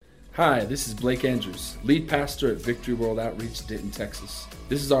Hi, this is Blake Andrews, lead pastor at Victory World Outreach, Denton, Texas.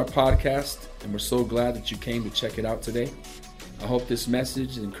 This is our podcast, and we're so glad that you came to check it out today. I hope this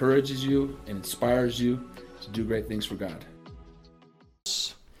message encourages you and inspires you to do great things for God.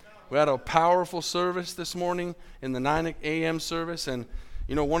 We had a powerful service this morning in the 9 a.m. service, and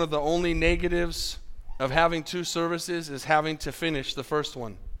one of the only negatives of having two services is having to finish the first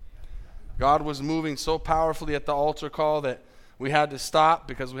one. God was moving so powerfully at the altar call that we had to stop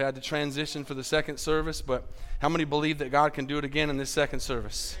because we had to transition for the second service. But how many believe that God can do it again in this second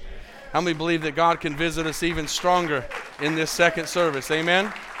service? How many believe that God can visit us even stronger in this second service?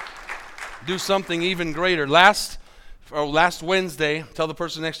 Amen? Do something even greater. Last Wednesday, tell the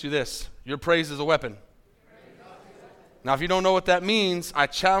person next to you this: your praise is a weapon. Now, if you don't know what that means, I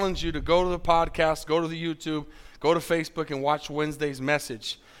challenge you to go to the podcast, go to the YouTube, go to Facebook, and watch Wednesday's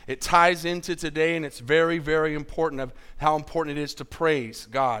message. It ties into today, and it's very, very important of how important it is to praise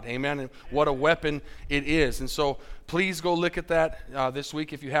God. Amen? And what a weapon it is. And so please go look at that this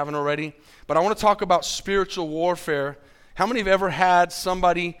week if you haven't already. But I want to talk about spiritual warfare. How many have ever had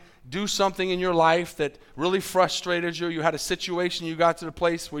somebody do something in your life that really frustrated you? You had a situation, you got to the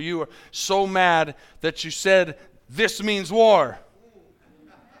place where you were so mad that you said, "This means war."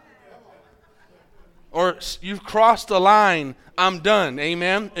 Or you've crossed the line, "I'm done."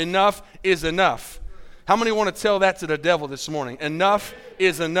 Amen? Enough is enough. How many want to tell that to the devil this morning? Enough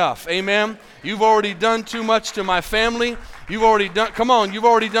is enough. Amen? You've already done too much to my family. You've already done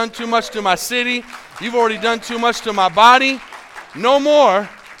too much to my city. You've already done too much to my body. No more.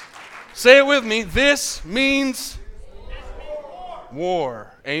 Say it with me. This means war.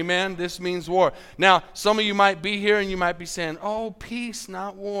 Amen? This means war. Now, some of you might be here and you might be saying, "Oh, peace,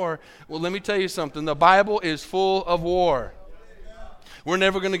 not war." Well, let me tell you something. The Bible is full of war. We're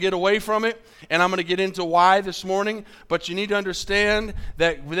never going to get away from it, and I'm going to get into why this morning. But you need to understand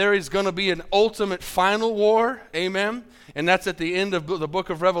that there is going to be an ultimate final war. Amen? And that's at the end of the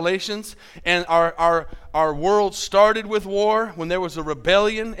book of Revelations. And our world started with war when there was a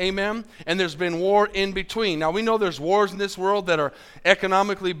rebellion. Amen? And there's been war in between. Now, we know there's wars in this world that are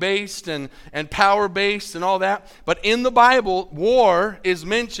economically based and power based and all that. But in the Bible, war is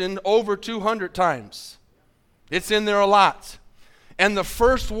mentioned over 200 times. It's in there a lot. And the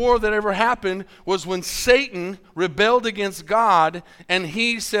first war that ever happened was when Satan rebelled against God, and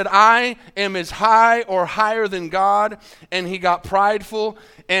he said, "I am as high or higher than God," and he got prideful,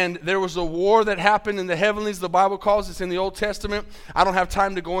 and there was a war that happened in the heavenlies. The Bible calls it in the Old Testament. I don't have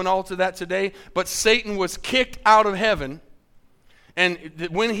time to go into all to that today, but Satan was kicked out of heaven, and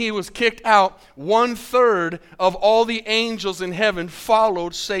when he was kicked out, 1/3 of all the angels in heaven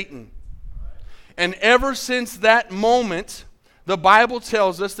followed Satan. And ever since that moment, the Bible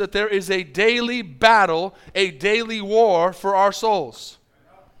tells us that there is a daily battle, a daily war for our souls.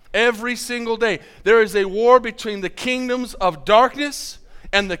 Every single day. There is a war between the kingdoms of darkness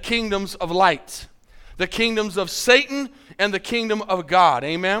and the kingdoms of light. The kingdoms of Satan and the kingdom of God.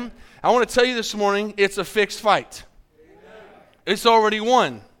 Amen? I want to tell you this morning, it's a fixed fight. It's already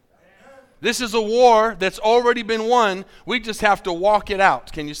won. This is a war that's already been won. We just have to walk it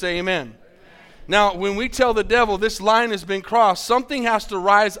out. Can you say amen? Now, when we tell the devil this line has been crossed, something has to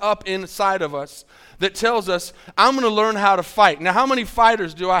rise up inside of us that tells us, "I'm going to learn how to fight." Now, how many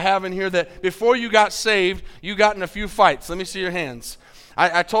fighters do I have in here that before you got saved, you got in a few fights? Let me see your hands.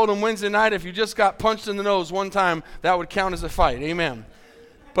 I told them Wednesday night, if you just got punched in the nose one time, that would count as a fight. Amen.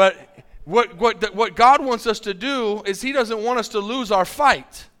 But what God wants us to do is He doesn't want us to lose our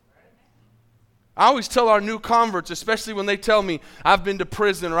fight. I always tell our new converts, especially when they tell me, "I've been to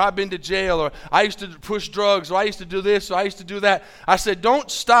prison," or "I've been to jail," or "I used to push drugs," or "I used to do this," or "I used to do that." I said,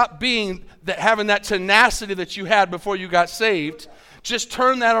 don't stop having that tenacity that you had before you got saved. Just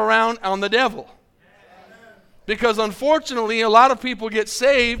turn that around on the devil. Because unfortunately, a lot of people get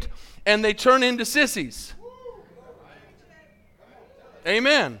saved and they turn into sissies.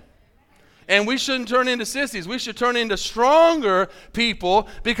 Amen. And we shouldn't turn into sissies. We should turn into stronger people,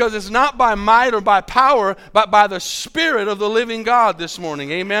 because it's not by might or by power, but by the Spirit of the living God this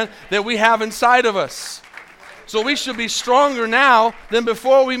morning, amen, that we have inside of us. So we should be stronger now than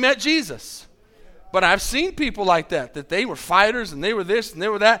before we met Jesus. But I've seen people like that they were fighters and they were this and they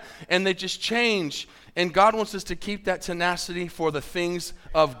were that, and they just change. And God wants us to keep that tenacity for the things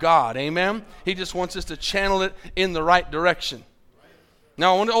of God, amen? He just wants us to channel it in the right direction.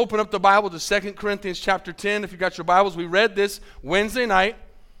 Now, I want to open up the Bible to 2 Corinthians chapter 10. If you got your Bibles, we read this Wednesday night.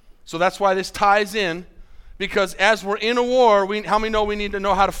 So that's why this ties in. Because as we're in a war, how many know we need to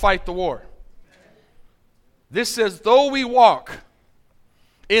know how to fight the war? This says, though we walk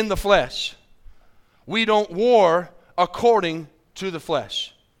in the flesh, we don't war according to the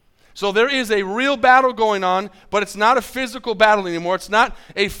flesh. So there is a real battle going on, but it's not a physical battle anymore. It's not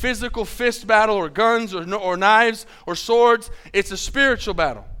a physical fist battle or guns or knives or swords. It's a spiritual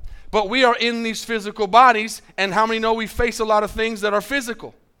battle. But we are in these physical bodies, and how many know we face a lot of things that are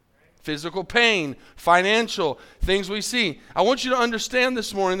physical? Physical pain, financial, things we see. I want you to understand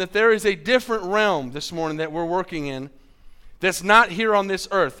this morning that there is a different realm this morning that we're working in that's not here on this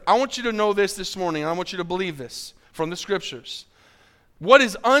earth. I want you to know this morning, and I want you to believe this from the Scriptures. What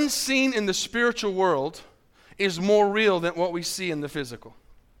is unseen in the spiritual world is more real than what we see in the physical.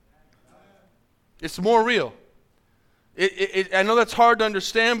 It's more real. I know that's hard to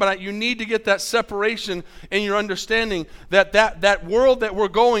understand, but you need to get that separation in your understanding that world that we're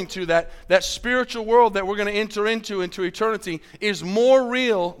going to, that spiritual world that we're going to enter into eternity is more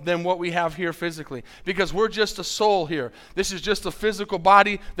real than what we have here physically. Because we're just a soul here. This is just a physical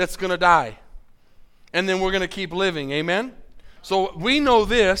body that's going to die. And then we're going to keep living. Amen? So we know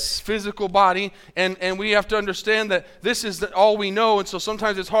this physical body, and we have to understand that this is all we know, and so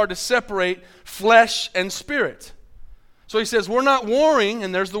sometimes it's hard to separate flesh and spirit. So he says, we're not warring,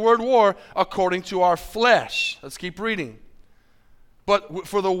 and there's the word war, according to our flesh. Let's keep reading. But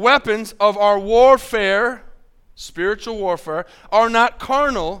for the weapons of our warfare, spiritual warfare, are not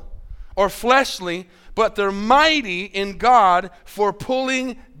carnal or fleshly, but they're mighty in God for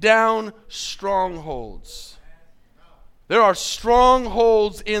pulling down strongholds. There are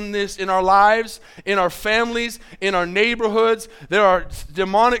strongholds in our lives, in our families, in our neighborhoods. There are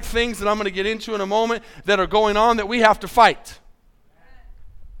demonic things that I'm going to get into in a moment that are going on that we have to fight.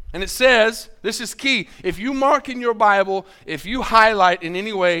 And it says, this is key. If you mark in your Bible, if you highlight in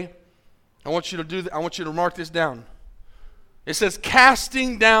any way, I want you to mark this down. It says,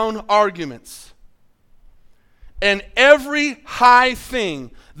 casting down arguments and every high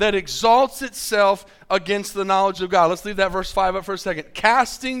thing that exalts itself against the knowledge of God. Let's leave that verse 5 up for a second.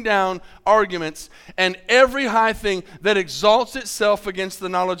 Casting down arguments and every high thing that exalts itself against the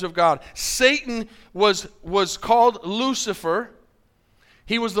knowledge of God. Satan was called Lucifer.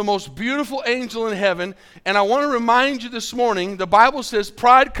 He was the most beautiful angel in heaven. And I want to remind you this morning, the Bible says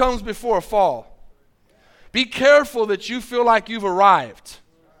pride comes before a fall. Be careful that you feel like you've arrived.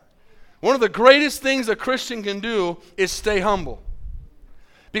 One of the greatest things a Christian can do is stay humble.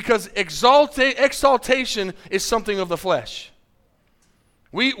 Because exaltation is something of the flesh.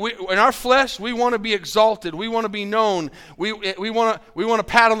 We in our flesh, we want to be exalted. We want to be known. We want a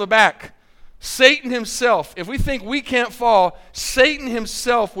pat on the back. Satan himself, if we think we can't fall, Satan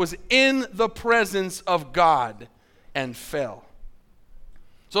himself was in the presence of God and fell.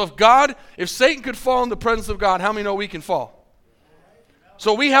 So if Satan could fall in the presence of God, how many know we can fall?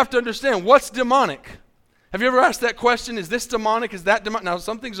 So we have to understand what's demonic. Have you ever asked that question? Is this demonic? Is that demonic? Now,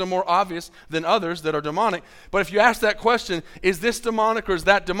 some things are more obvious than others that are demonic. But if you ask that question, is this demonic or is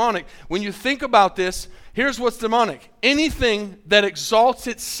that demonic? When you think about this, here's what's demonic. Anything that exalts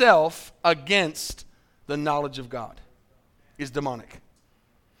itself against the knowledge of God is demonic.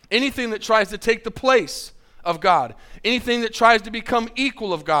 Anything that tries to take the place of God. Anything that tries to become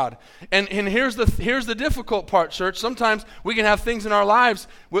equal of God. And here's the difficult part, church. Sometimes we can have things in our lives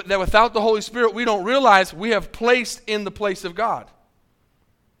that without the Holy Spirit we don't realize we have placed in the place of God.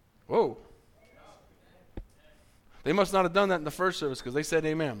 Whoa. They must not have done that in the first service because they said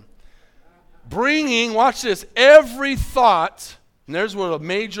amen. Bringing, watch this, every thought, and there's where a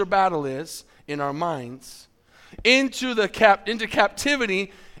major battle is in our minds, into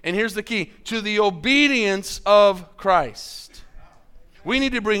captivity. And here's the key, to the obedience of Christ. We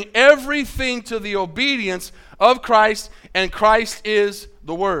need to bring everything to the obedience of Christ, and Christ is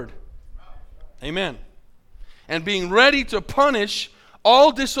the Word. Amen. And being ready to punish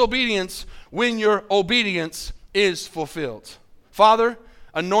all disobedience when your obedience is fulfilled. Father,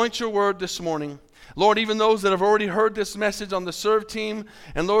 anoint your Word this morning. Lord, even those that have already heard this message on the serve team,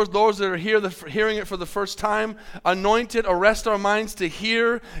 and Lord, those that are hearing it for the first time, anoint it, arrest our minds to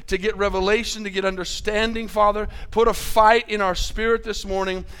hear, to get revelation, to get understanding, Father. Put a fight in our spirit this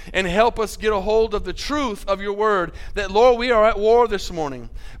morning and help us get a hold of the truth of your word. That, Lord, we are at war this morning,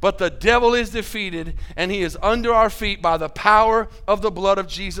 but the devil is defeated and he is under our feet by the power of the blood of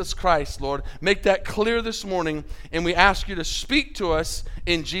Jesus Christ, Lord. Make that clear this morning, and we ask you to speak to us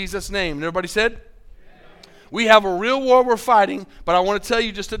in Jesus' name. And everybody said? We have a real war we're fighting, but I want to tell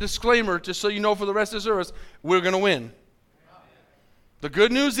you just a disclaimer, just so you know for the rest of the service, we're going to win. The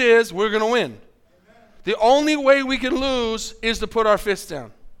good news is we're going to win. The only way we can lose is to put our fists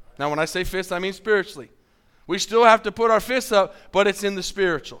down. Now, when I say fists, I mean spiritually. We still have to put our fists up, but it's in the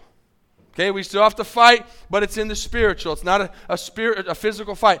spiritual. Okay, we still have to fight, but it's in the spiritual. It's not a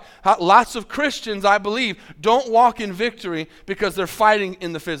physical fight. Lots of Christians, I believe, don't walk in victory because they're fighting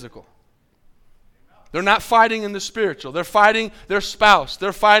in the physical. They're not fighting in the spiritual. They're fighting their spouse.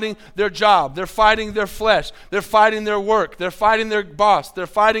 They're fighting their job. They're fighting their flesh. They're fighting their work. They're fighting their boss. They're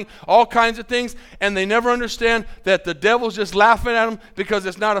fighting all kinds of things, and they never understand that the devil's just laughing at them because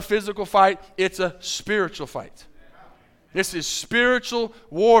it's not a physical fight. It's a spiritual fight. This is spiritual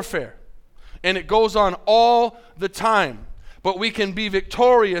warfare. And it goes on all the time. But we can be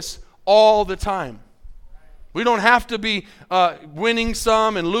victorious all the time. We don't have to be winning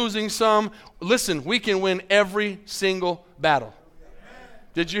some and losing some. Listen, we can win every single battle.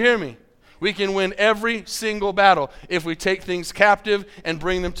 Did you hear me? We can win every single battle if we take things captive and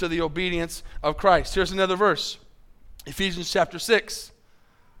bring them to the obedience of Christ. Here's another verse. Ephesians chapter 6,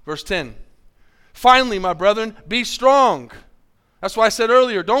 verse 10. Finally, my brethren, be strong. That's why I said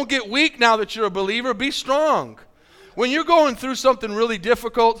earlier, don't get weak now that you're a believer. Be strong. When you're going through something really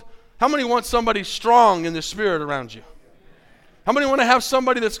difficult, how many want somebody strong in the spirit around you? How many want to have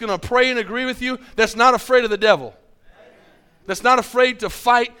somebody that's going to pray and agree with you that's not afraid of the devil? That's not afraid to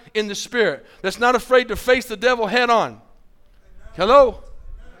fight in the spirit. That's not afraid to face the devil head on. Hello?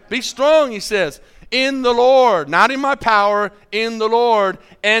 Be strong, he says, in the Lord. Not in my power, in the Lord,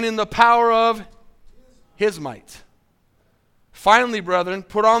 and in the power of his might. Finally, brethren,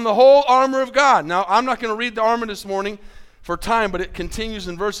 put on the whole armor of God. Now, I'm not going to read the armor this morning for time, but it continues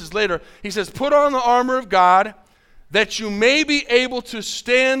in verses later. He says, put on the armor of God that you may be able to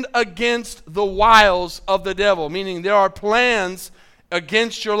stand against the wiles of the devil. Meaning there are plans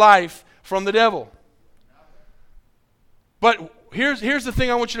against your life from the devil. But here's the thing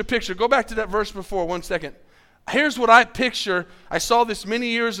I want you to picture. Go back to that verse before 1 second. Here's what I picture. I saw this many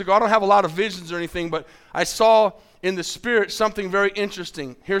years ago. I don't have a lot of visions or anything, but I saw in the spirit something very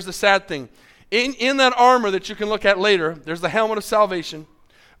interesting. Here's the sad thing. In that armor that you can look at later, there's the helmet of salvation,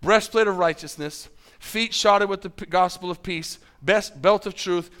 breastplate of righteousness, feet shodded with the gospel of peace, belt of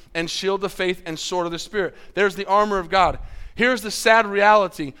truth, and shield of faith, and sword of the Spirit. There's the armor of God. Here's the sad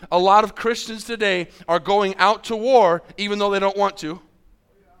reality. A lot of Christians today are going out to war even though they don't want to.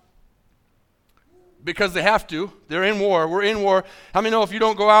 Because they have to. They're in war. We're in war. How many know if you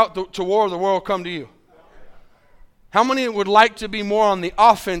don't go out to war, the war will come to you? How many would like to be more on the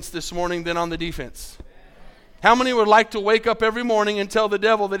offense this morning than on the defense? How many would like to wake up every morning and tell the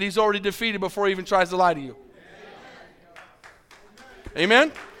devil that he's already defeated before he even tries to lie to you?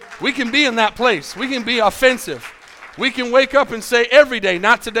 Amen? We can be in that place. We can be offensive. We can wake up and say every day,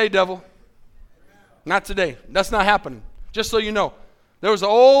 not today, devil. Not today. That's not happening. Just so you know. There was an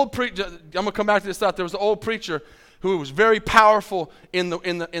old preacher, I'm going to come back to this thought. There was an old preacher who was very powerful in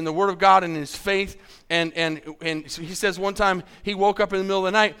the Word of God and in his faith. And he says one time he woke up in the middle of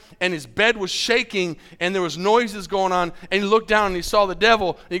the night and his bed was shaking and there was noises going on. And he looked down and he saw the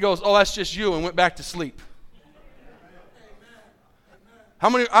devil. And he goes, oh, that's just you, and went back to sleep. How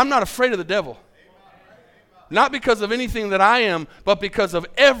many? I'm not afraid of the devil. Not because of anything that I am, but because of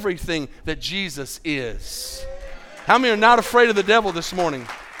everything that Jesus is. How many are not afraid of the devil this morning?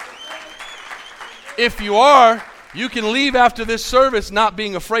 If you are, you can leave after this service not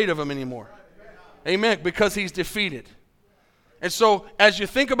being afraid of him anymore. Amen. Because he's defeated. And so as you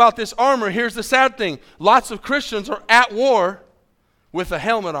think about this armor, here's the sad thing. Lots of Christians are at war with a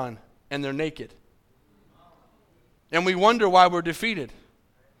helmet on and they're naked. And we wonder why we're defeated.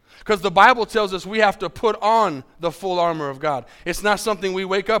 Because the Bible tells us we have to put on the full armor of God. It's not something we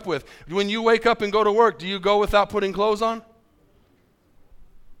wake up with. When you wake up and go to work, do you go without putting clothes on?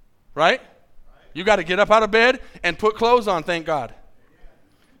 Right? You got to get up out of bed and put clothes on, thank God.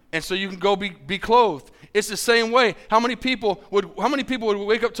 And so you can go be clothed. It's the same way. How many people would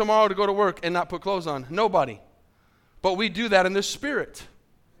wake up tomorrow to go to work and not put clothes on? Nobody. But we do that in the spirit.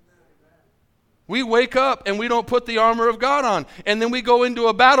 We wake up and we don't put the armor of God on. And then we go into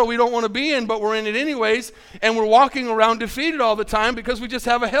a battle we don't want to be in, but we're in it anyways. And we're walking around defeated all the time because we just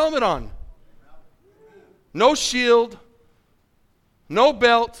have a helmet on. No shield, no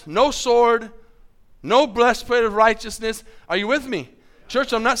belt, no sword, no breastplate of righteousness. Are you with me?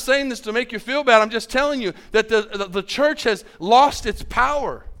 Church, I'm not saying this to make you feel bad. I'm just telling you that the church has lost its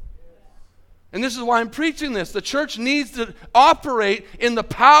power. And this is why I'm preaching this. The church needs to operate in the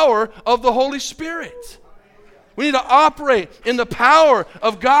power of the Holy Spirit. We need to operate in the power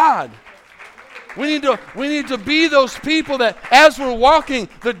of God. We need to be those people that as we're walking,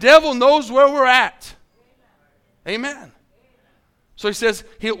 the devil knows where we're at. Amen. So he says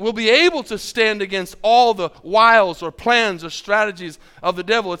we'll be able to stand against all the wiles or plans or strategies of the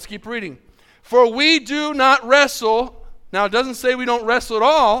devil. Let's keep reading. For we do not wrestle. Now it doesn't say we don't wrestle at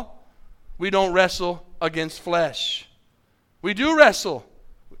all. we don't wrestle against flesh. We do wrestle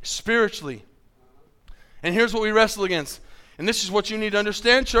spiritually. And here's what we wrestle against. And this is what you need to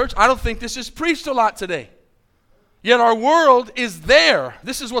understand, church. I don't think this is preached a lot today. Yet our world is there.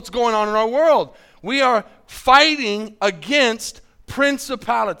 This is what's going on in our world. We are fighting against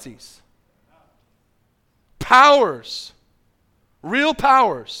principalities, powers, real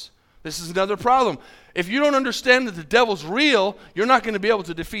powers. This is another problem. If you don't understand that the devil's real, you're not going to be able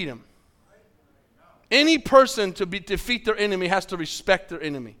to defeat him. Any person to defeat their enemy has to respect their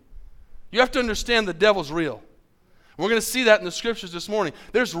enemy. You have to understand the devil's real. We're going to see that in the scriptures this morning.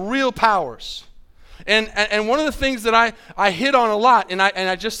 There's real powers. And one of the things that I hit on a lot, and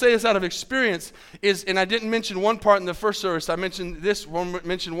I just say this out of experience, is, and I didn't mention one part in the first service, I mentioned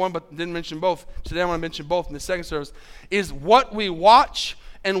one, but didn't mention both. Today I want to mention both in the second service, is what we watch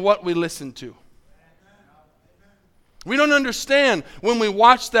and what we listen to. We don't understand when we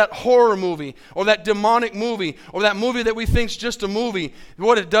watch that horror movie or that demonic movie or that movie that we think is just a movie,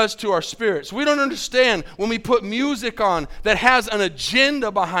 what it does to our spirits. We don't understand when we put music on that has an agenda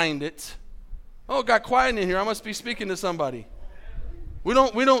behind it. Oh, it got quiet in here. I must be speaking to somebody. We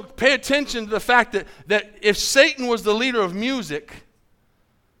don't pay attention to the fact that if Satan was the leader of music,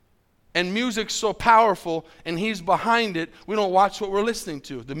 and music's so powerful and he's behind it, we don't watch what we're listening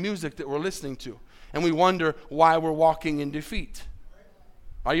to, the music that we're listening to. And we wonder why we're walking in defeat.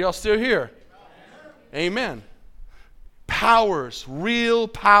 Are y'all still here? Amen. Powers, real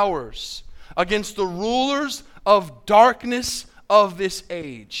powers, against the rulers of darkness of this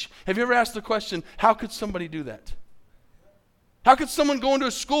age. Have you ever asked the question, how could somebody do that? How could someone go into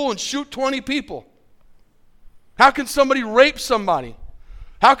a school and shoot 20 people? How could somebody rape somebody?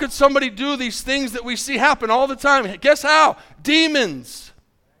 How could somebody do these things that we see happen all the time? Guess how? Demons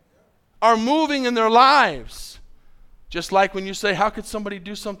are moving in their lives. Just like when you say, how could somebody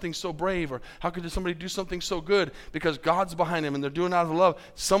do something so brave? Or how could somebody do something so good? Because God's behind them and they're doing it out of love.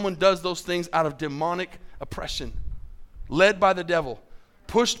 Someone does those things out of demonic oppression. Led by the devil.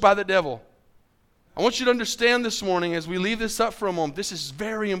 Pushed by the devil. I want you to understand this morning as we leave this up for a moment. This is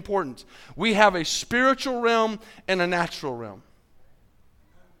very important. We have a spiritual realm and a natural realm.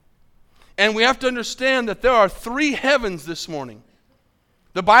 And we have to understand that there are 3 heavens this morning.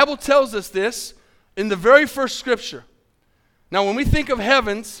 The Bible tells us this in the very first scripture. Now, when we think of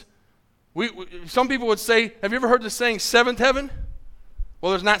heavens, some people would say, have you ever heard the saying, 7th heaven?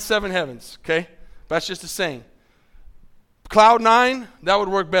 Well, there's not 7 heavens, okay? That's just a saying. Cloud 9, that would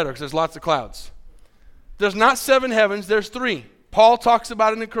work better because there's lots of clouds. There's not 7 heavens, there's 3. Paul talks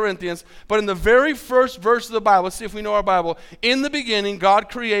about it in Corinthians, but in the very first verse of the Bible, let's see if we know our Bible. In the beginning, God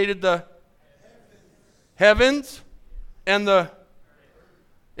created the heavens and the...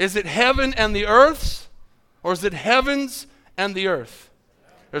 Is it heaven and the earths? Or is it heavens and the earth?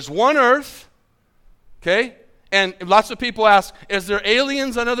 There's one earth, okay? And lots of people ask, is there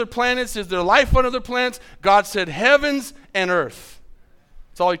aliens on other planets? Is there life on other planets? God said heavens and earth.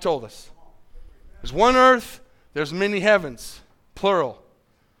 That's all he told us. There's one earth, there's many heavens, plural.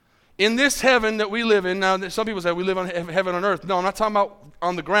 In this heaven that we live in, now some people say we live on heaven on earth. No, I'm not talking about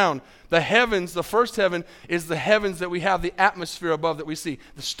on the ground. The heavens, the first heaven, is the heavens that we have, the atmosphere above that we see.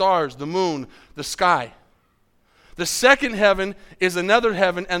 The stars, the moon, the sky. The second heaven is another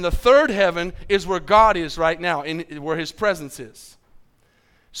heaven, and the third heaven is where God is right now, where his presence is.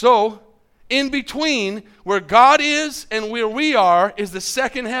 So, in between where God is and where we are is the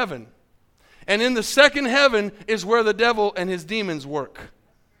second heaven. And in the second heaven is where the devil and his demons work.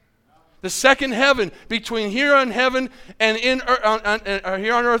 The second heaven, between here on heaven and here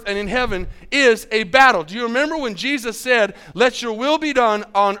on earth and in heaven, is a battle. Do you remember when Jesus said, "Let your will be done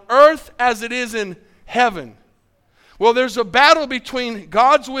on earth as it is in heaven"? Well, there's a battle between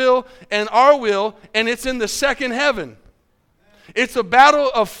God's will and our will, and it's in the second heaven. It's a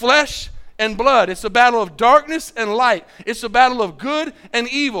battle of flesh and blood. It's a battle of darkness and light. It's a battle of good and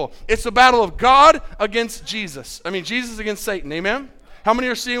evil. It's a battle of God against Jesus. Jesus against Satan. Amen? How many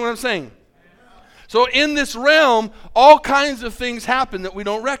are seeing what I'm saying? So in this realm, all kinds of things happen that we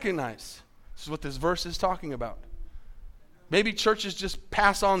don't recognize. This is what this verse is talking about. Maybe churches just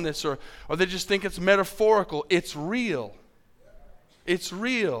pass on this or they just think it's metaphorical. It's real. It's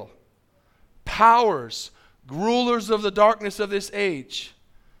real. Powers, rulers of the darkness of this age.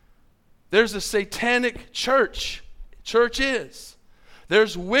 There's a satanic church. Church is.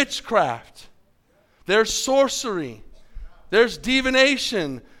 There's witchcraft. There's sorcery. There's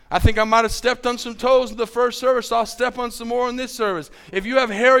divination. I think I might have stepped on some toes in the first service, so I'll step on some more in this service. If you have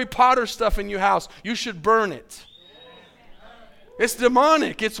Harry Potter stuff in your house, you should burn it. It's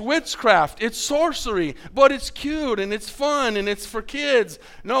demonic. It's witchcraft. It's sorcery. But it's cute and it's fun and it's for kids.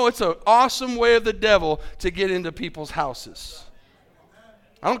 No, it's an awesome way of the devil to get into people's houses.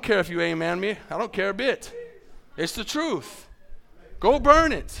 I don't care if you amen me. I don't care a bit. It's the truth. Go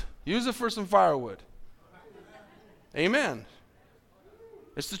burn it. Use it for some firewood. Amen.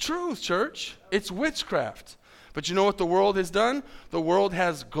 It's the truth, church. It's witchcraft. But you know what the world has done? The world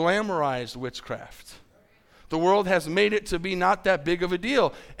has glamorized witchcraft. The world has made it to be not that big of a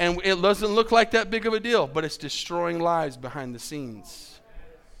deal. And it doesn't look like that big of a deal, but it's destroying lives behind the scenes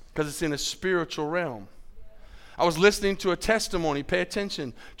because it's in a spiritual realm. I was listening to a testimony, pay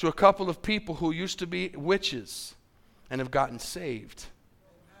attention, to a couple of people who used to be witches and have gotten saved.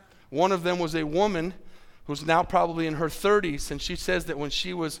 One of them was a woman who's now probably in her 30s, and she says that when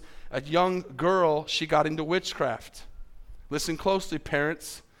she was a young girl, she got into witchcraft. Listen closely,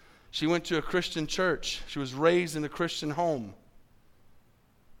 parents. She went to a Christian church. She was raised in a Christian home.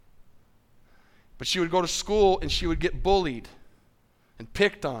 But she would go to school and she would get bullied and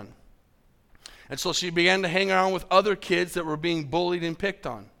picked on. And so she began to hang around with other kids that were being bullied and picked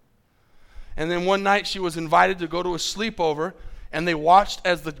on. And then one night she was invited to go to a sleepover, and they watched,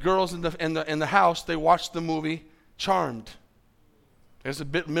 as the girls in the house, they watched the movie Charmed. It was a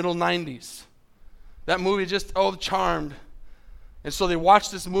bit middle 90s. That movie Charmed. And so they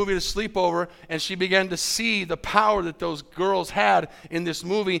watched this movie to sleepover, and she began to see the power that those girls had in this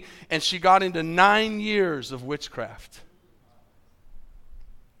movie, and she got into 9 years of witchcraft.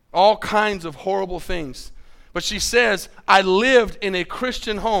 All kinds of horrible things. But she says, I lived in a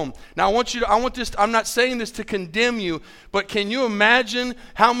Christian home. Now I'm not saying this to condemn you, but can you imagine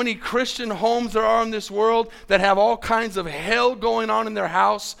how many Christian homes there are in this world that have all kinds of hell going on in their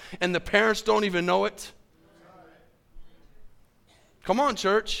house, and the parents don't even know it? Come on,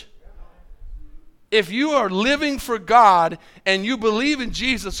 church. If you are living for God and you believe in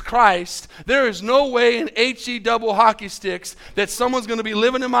Jesus Christ, there is no way in HE double hockey sticks that someone's going to be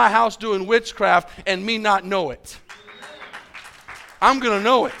living in my house doing witchcraft and me not know it. I'm going to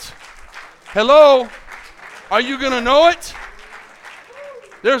know it. Hello? Are you going to know it?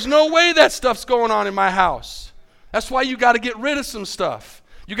 There's no way that stuff's going on in my house. That's why you got to get rid of some stuff.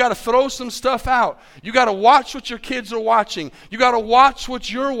 You got to throw some stuff out. You got to watch what your kids are watching. You got to watch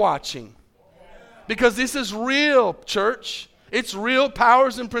what you're watching. Because this is real, church. It's real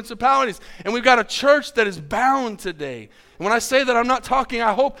powers and principalities. And we've got a church that is bound today. And when I say that, I'm not talking,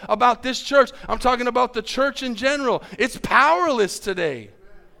 I hope, about this church. I'm talking about the church in general. It's powerless today.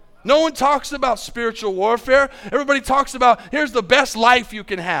 No one talks about spiritual warfare. Everybody talks about, here's the best life you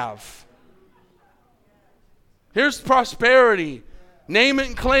can have. Here's prosperity. Name it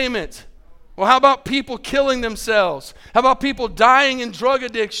and claim it. Well, how about people killing themselves? How about people dying in drug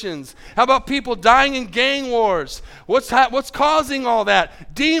addictions? How about people dying in gang wars? What's causing all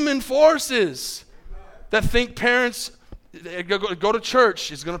that? Demon forces that think parents go to church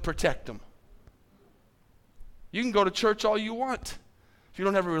is going to protect them. You can go to church all you want. If you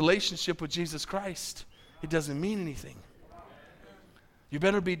don't have a relationship with Jesus Christ, it doesn't mean anything. You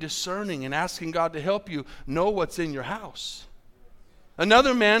better be discerning and asking God to help you know what's in your house.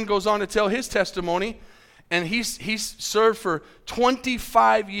 Another man goes on to tell his testimony, and he's served for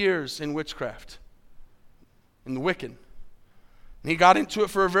 25 years in witchcraft, in the Wiccan. And he got into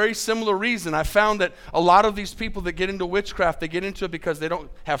it for a very similar reason. I found that a lot of these people that get into witchcraft, they get into it because they don't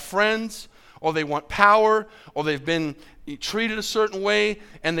have friends, or they want power, or they've been treated a certain way,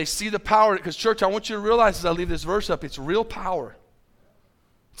 and they see the power. Because, church, I want you to realize as I leave this verse up, it's real power.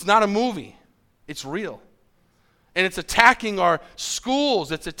 It's not a movie. It's real. And it's attacking our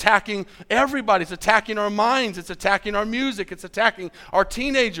schools. It's attacking everybody. It's attacking our minds. It's attacking our music. It's attacking our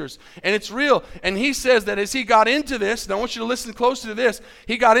teenagers. And it's real. And he says that as he got into this, and I want you to listen closely to this,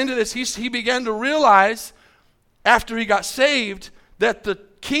 he got into this, he began to realize after he got saved that the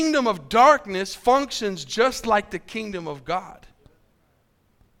kingdom of darkness functions just like the kingdom of God.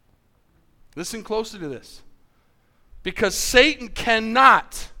 Listen closely to this. Because Satan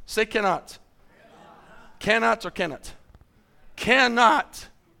cannot, say cannot. Cannot or cannot? Cannot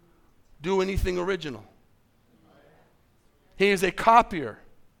do anything original. He is a copier.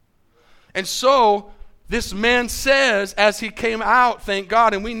 And so, this man says, as he came out, thank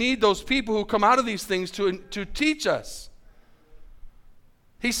God, and we need those people who come out of these things to teach us.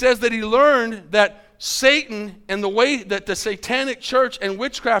 He says that he learned that Satan and the way that the satanic church and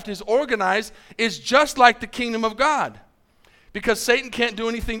witchcraft is organized is just like the kingdom of God. Because Satan can't do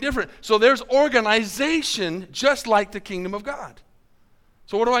anything different. So there's organization just like the kingdom of God.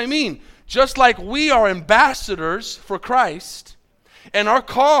 So what do I mean? Just like we are ambassadors for Christ, And our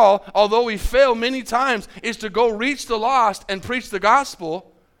call, although we fail many times, is to go reach the lost and preach the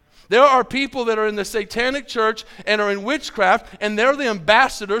gospel. There are people that are in the satanic church and are in witchcraft, and they're the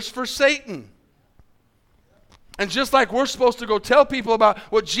ambassadors for Satan. And just like we're supposed to go tell people about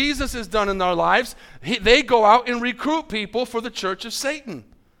what Jesus has done in our lives, they go out and recruit people for the church of Satan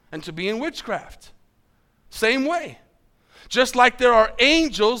and to be in witchcraft. Same way. Just like there are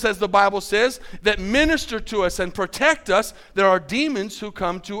angels, as the Bible says, that minister to us and protect us, there are demons who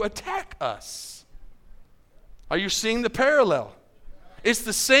come to attack us. Are you seeing the parallel? It's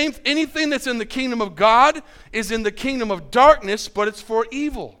the same. Anything that's in the kingdom of God is in the kingdom of darkness, but it's for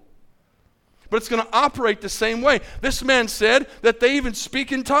evil. But it's going to operate the same way. This man said that they even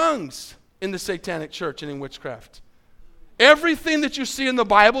speak in tongues in the satanic church and in witchcraft. Everything that you see in the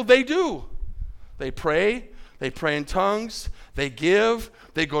Bible, they do. They pray in tongues, they give,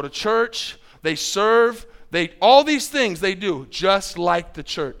 they go to church, they serve, all these things they do, just like the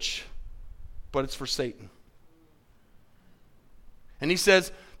church. But it's for Satan. And he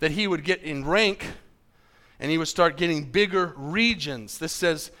says that he would get in rank and he would start getting bigger regions. This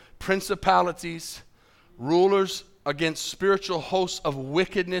says principalities, rulers against spiritual hosts of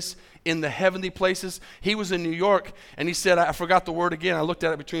wickedness in the heavenly places. He was in New York, and he said, I forgot the word again. I looked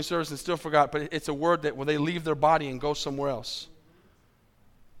at it between services and still forgot, but it's a word that where they leave their body and go somewhere else.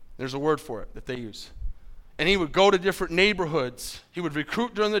 There's a word for it that they use. And he would go to different neighborhoods. He would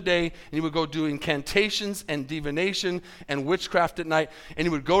recruit during the day, and he would go do incantations and divination and witchcraft at night. And he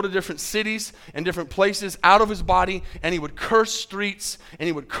would go to different cities and different places out of his body, and he would curse streets, and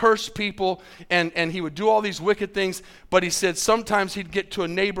he would curse people, and he would do all these wicked things. But he said sometimes he'd get to a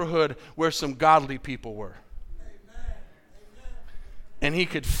neighborhood where some godly people were. And he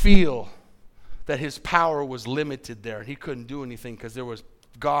could feel that his power was limited there, and he couldn't do anything because there was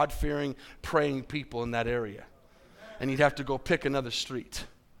God-fearing, praying people in that area. And he'd have to go pick another street.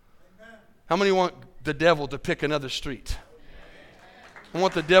 How many want the devil to pick another street? I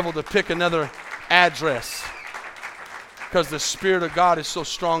want the devil to pick another address because the Spirit of God is so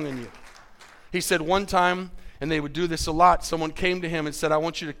strong in you. He said one time, and they would do this a lot, someone came to him and said, I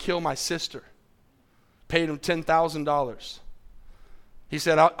want you to kill my sister. Paid him $10,000. He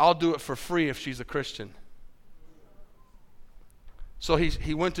said, I'll do it for free if she's a Christian. So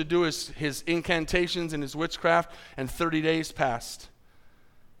he went to do his incantations and his witchcraft, and 30 days passed.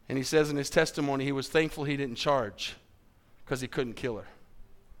 And he says in his testimony he was thankful he didn't charge because he couldn't kill her.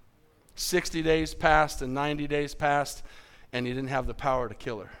 60 days passed and 90 days passed, and he didn't have the power to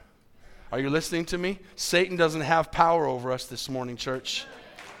kill her. Are you listening to me? Satan doesn't have power over us this morning, church.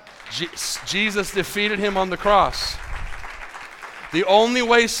 Jesus defeated him on the cross. The only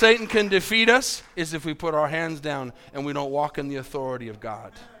way Satan can defeat us is if we put our hands down and we don't walk in the authority of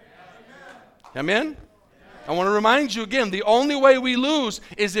God. Amen? I want to remind you again, the only way we lose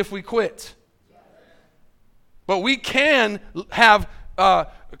is if we quit. But we can have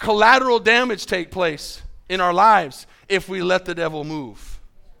collateral damage take place in our lives if we let the devil move.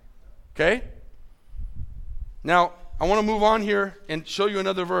 Okay? Now, I want to move on here and show you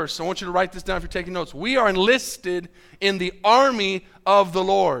another verse. I want you to write this down if you're taking notes. We are enlisted in the army of the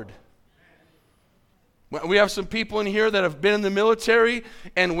Lord. We have some people in here that have been in the military,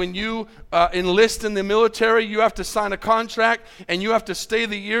 and when you enlist in the military, you have to sign a contract, and you have to stay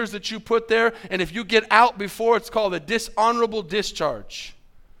the years that you put there, and if you get out before, it's called a dishonorable discharge.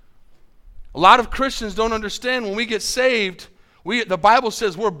 A lot of Christians don't understand when we get saved, the Bible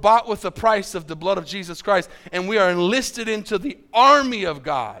says we're bought with the price of the blood of Jesus Christ, and we are enlisted into the army of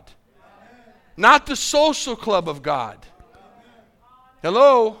God, not the social club of God.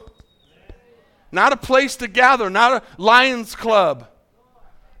 Hello? Not a place to gather, not a Lions Club.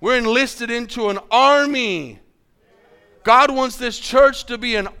 We're enlisted into an army. God wants this church to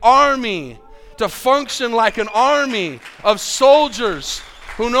be an army, to function like an army of soldiers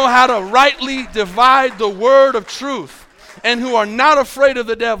who know how to rightly divide the word of truth, and who are not afraid of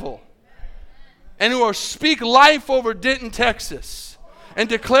the devil, and who speak life over Denton, Texas, and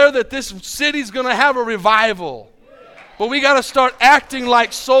declare that this city's going to have a revival. But we got to start acting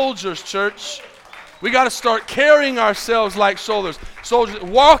like soldiers, church. We got to start carrying ourselves like soldiers,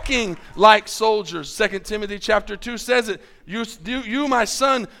 walking like soldiers. 2 Timothy chapter 2 says it. You, my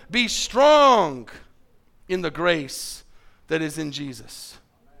son, be strong in the grace that is in Jesus.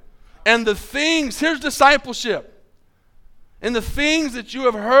 And the things, here's discipleship. And the things that you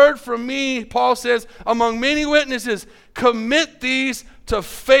have heard from me, Paul says, among many witnesses, commit these to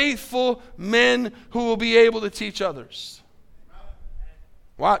faithful men who will be able to teach others.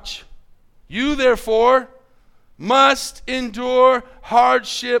 Watch. You, therefore, must endure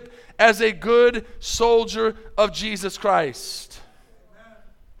hardship as a good soldier of Jesus Christ.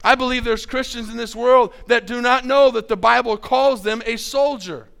 I believe there's Christians in this world that do not know that the Bible calls them a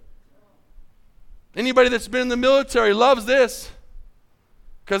soldier. Anybody that's been in the military loves this,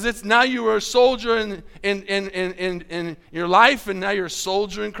 because it's now you are a soldier in your life, and now you're a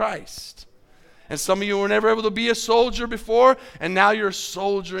soldier in Christ. And some of you were never able to be a soldier before, and now you're a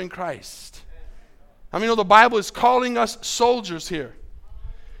soldier in Christ. I mean, the Bible is calling us soldiers here.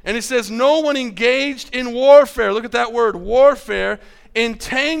 And it says, no one engaged in warfare, look at that word, warfare,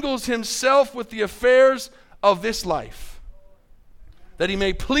 entangles himself with the affairs of this life, that he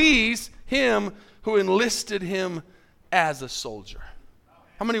may please him who enlisted him as a soldier.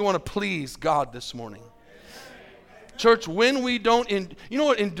 How many want to please God this morning? Church, when we don't, you know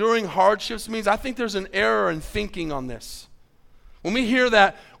what enduring hardships means? I think there's an error in thinking on this. When we hear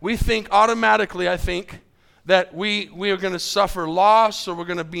that, we think automatically, I think, that we are going to suffer loss, or we're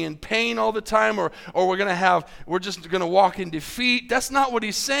going to be in pain all the time, or we're just going to walk in defeat. That's not what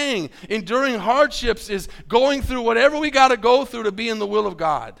he's saying. Enduring hardships is going through whatever we got to go through to be in the will of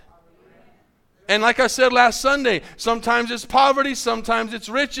God. And like I said last Sunday, sometimes it's poverty, sometimes it's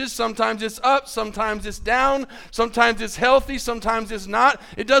riches, sometimes it's up, sometimes it's down, sometimes it's healthy, sometimes it's not.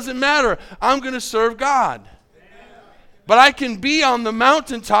 It doesn't matter. I'm going to serve God. But I can be on the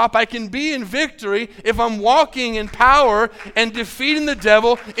mountaintop, I can be in victory if I'm walking in power and defeating the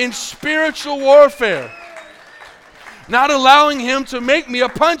devil in spiritual warfare. Not allowing him to make me a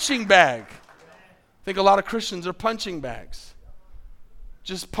punching bag. I think a lot of Christians are punching bags.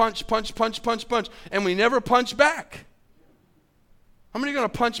 Just punch, punch, punch, punch, punch. And we never punch back. How many are going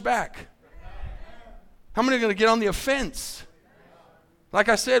to punch back? How many are going to get on the offense? Like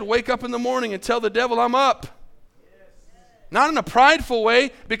I said, wake up in the morning and tell the devil I'm up. Not in a prideful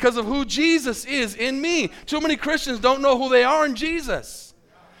way, because of who Jesus is in me. Too many Christians don't know who they are in Jesus.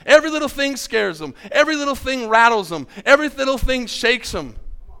 Every little thing scares them. Every little thing rattles them. Every little thing shakes them.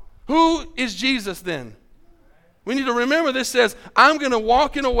 Who is Jesus then? We need to remember this says, I'm going to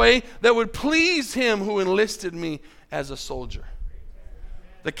walk in a way that would please him who enlisted me as a soldier.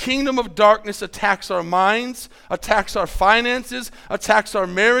 The kingdom of darkness attacks our minds, attacks our finances, attacks our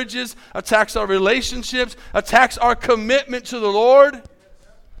marriages, attacks our relationships, attacks our commitment to the Lord,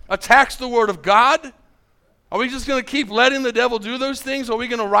 attacks the Word of God. Are we just going to keep letting the devil do those things? Or are we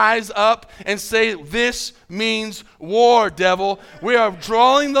going to rise up and say, this means war, devil? We are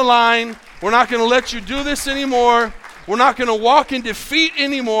drawing the line. We're not going to let you do this anymore. We're not going to walk in defeat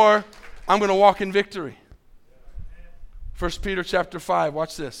anymore. I'm going to walk in victory. 1 Peter chapter 5,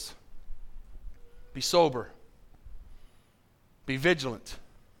 watch this. Be sober. Be vigilant.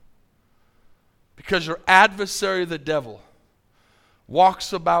 Because your adversary, the devil,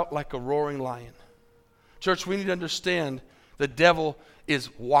 walks about like a roaring lion. Church, we need to understand the devil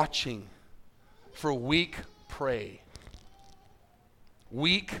is watching for weak prey.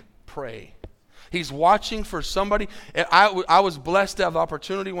 Weak prey. He's watching for somebody. I was blessed to have the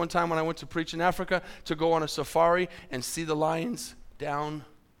opportunity one time when I went to preach in Africa to go on a safari and see the lions down.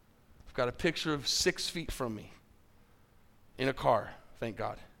 I've got a picture of 6 feet from me in a car, thank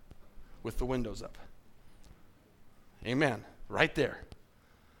God, with the windows up. Amen. Right there.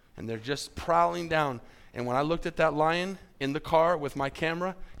 And they're just prowling down. And when I looked at that lion in the car with my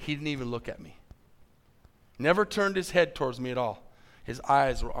camera, he didn't even look at me. Never turned his head towards me at all. His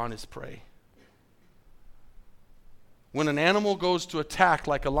eyes were on his prey. When an animal goes to attack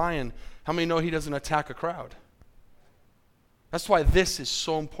like a lion, how many know he doesn't attack a crowd? That's why this is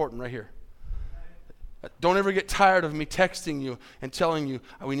so important right here. Don't ever get tired of me texting you and telling you,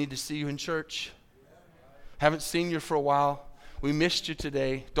 we need to see you in church. Haven't seen you for a while. We missed you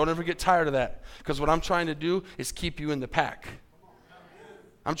today. Don't ever get tired of that. Because what I'm trying to do is keep you in the pack.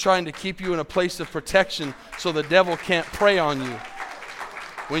 I'm trying to keep you in a place of protection so the devil can't prey on you.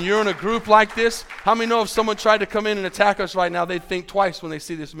 When you're in a group like this, how many know if someone tried to come in and attack us right now, they'd think twice when they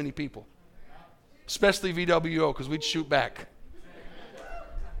see this many people? Especially VWO, because we'd shoot back.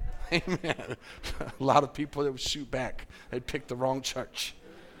 Amen. A lot of people that would shoot back. They'd pick the wrong church.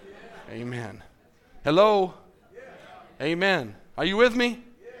 Amen. Hello? Amen. Are you with me?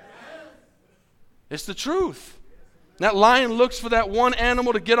 It's the truth. That lion looks for that one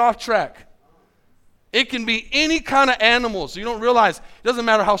animal to get off track. It can be any kind of animals. You don't realize, it doesn't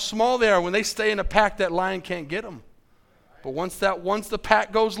matter how small they are. When they stay in a pack, that lion can't get them. But once the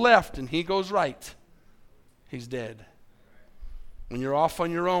pack goes left and he goes right, he's dead. When you're off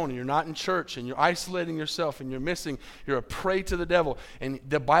on your own and you're not in church and you're isolating yourself and you're a prey to the devil. And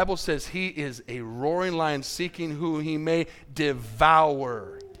the Bible says he is a roaring lion seeking who he may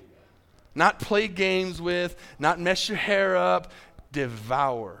devour. Not play games with, not mess your hair up,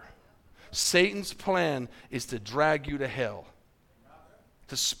 devour. Satan's plan is to drag you to hell,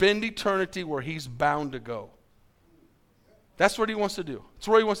 to spend eternity where he's bound to go. That's what he wants to do. That's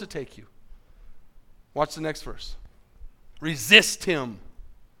where he wants to take you. Watch the next verse. Resist him.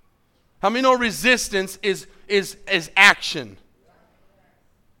 How many know resistance is action?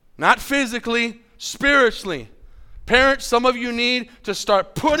 Not physically, spiritually. Parents, some of you need to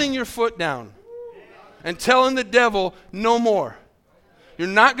start putting your foot down and telling the devil no more. You're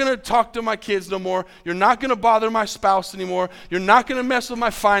not going to talk to my kids no more. You're not going to bother my spouse anymore. You're not going to mess with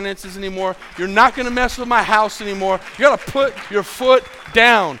my finances anymore. You're not going to mess with my house anymore. You got to put your foot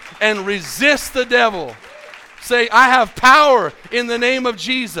down and resist the devil. Say, I have power in the name of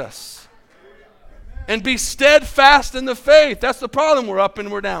Jesus. And be steadfast in the faith. That's the problem. We're up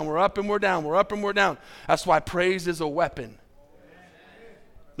and we're down. We're up and we're down. We're up and we're down. That's why praise is a weapon.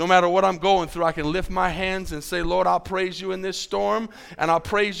 No matter what I'm going through, I can lift my hands and say, Lord, I'll praise you in this storm, and I'll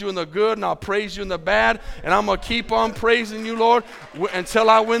praise you in the good, and I'll praise you in the bad, and I'm going to keep on praising you, Lord, until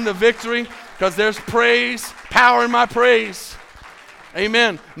I win the victory, because there's praise, power in my praise.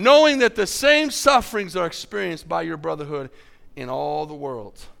 Amen. Knowing that the same sufferings are experienced by your brotherhood in all the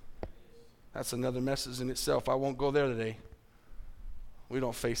world. That's another message in itself. I won't go there today. We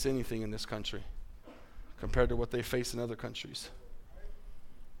don't face anything in this country compared to what they face in other countries.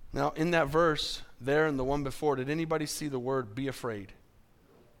 Now, in that verse, there and the one before, did anybody see the word be afraid?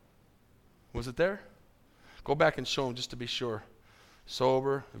 Was it there? Go back and show them just to be sure.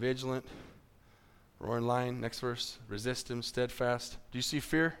 Sober, vigilant, roaring lion, next verse, resist him, steadfast. Do you see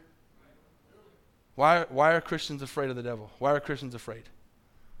fear? Why are Christians afraid of the devil? Why are Christians afraid?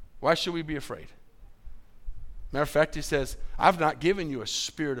 Why should we be afraid? Matter of fact, he says, I've not given you a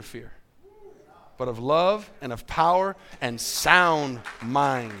spirit of fear, but of love and of power and sound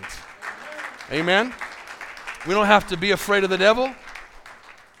mind. Amen? We don't have to be afraid of the devil.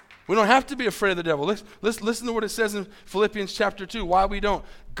 We don't have to be afraid of the devil. Let's listen to what it says in Philippians chapter 2, why we don't.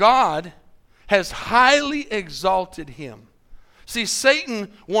 God has highly exalted him. See,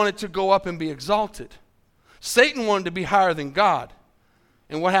 Satan wanted to go up and be exalted. Satan wanted to be higher than God.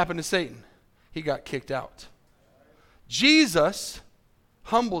 And what happened to Satan? He got kicked out. Jesus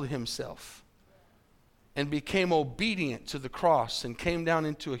humbled himself and became obedient to the cross and came down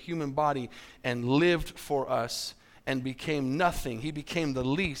into a human body and lived for us and became nothing. He became the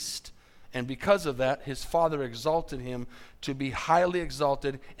least. And because of that, his Father exalted him to be highly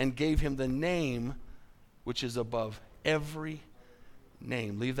exalted and gave him the name which is above every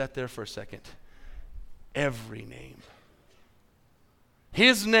name. Leave that there for a second. Every name.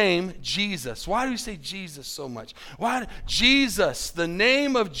 His name, Jesus. Why do we say Jesus so much? Why? Jesus, the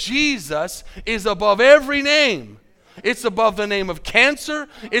name of Jesus is above every name. It's above the name of cancer.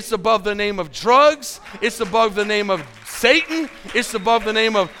 It's above the name of drugs. It's above the name of Satan. It's above the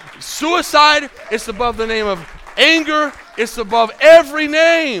name of suicide. It's above the name of anger. It's above every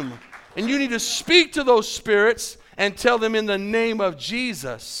name. And you need to speak to those spirits and tell them in the name of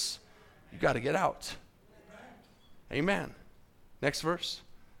Jesus, you got to get out. Amen. Next verse.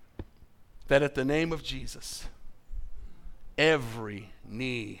 That at the name of Jesus, every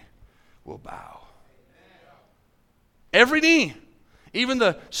knee will bow. Every knee. Even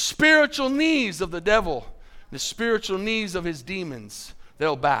the spiritual knees of the devil, the spiritual knees of his demons,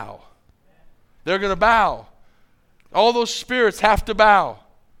 they'll bow. They're going to bow. All those spirits have to bow.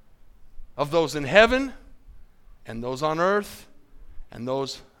 Of those in heaven, and those on earth, and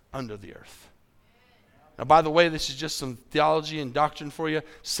those under the earth. Now, by the way, this is just some theology and doctrine for you.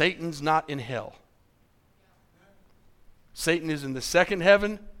 Satan's not in hell. Satan is in the second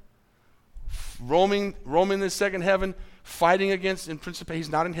heaven, roaming the second heaven, fighting against, in principle, he's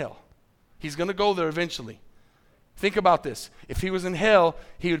not in hell. He's going to go there eventually. Think about this. If he was in hell,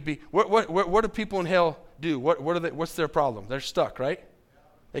 he would be, what do people in hell do? What's their problem? They're stuck, right?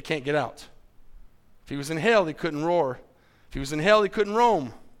 They can't get out. If he was in hell, he couldn't roar. If he was in hell, he couldn't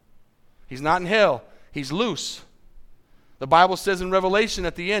roam. He's not in hell. He's loose. The Bible says in Revelation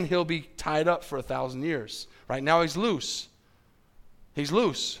at the end, he'll be tied up for 1,000 years. Right now, he's loose. He's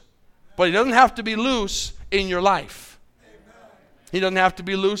loose. But he doesn't have to be loose in your life. He doesn't have to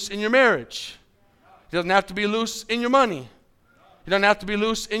be loose in your marriage. He doesn't have to be loose in your money. He doesn't have to be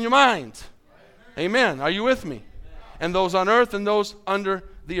loose in your mind. Amen. Are you with me? And those on earth and those under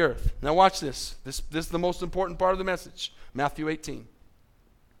the earth. Now watch this. This is the most important part of the message. Matthew 18.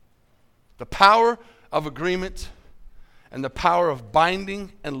 The power of agreement and the power of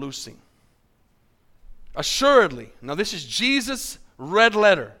binding and loosing. Assuredly, now this is Jesus' red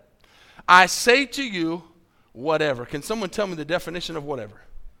letter. I say to you, whatever. Can someone tell me the definition of whatever?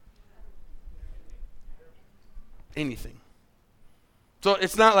 Anything. So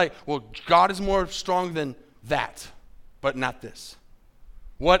it's not like, well, God is more strong than that, but not this.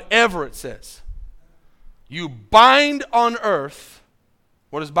 whatever it says, you bind on earth.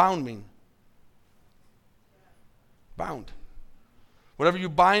 What does bound mean? Bound. Whatever you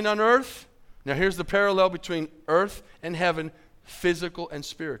bind on earth. Now here's the parallel between earth and heaven, physical and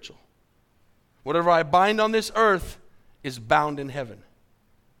spiritual. Whatever I bind on this earth is bound in heaven.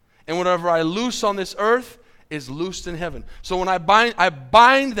 And whatever I loose on this earth is loosed in heaven. So when I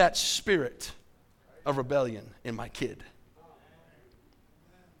bind that spirit of rebellion in my kid.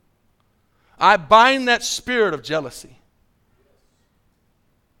 I bind that spirit of jealousy.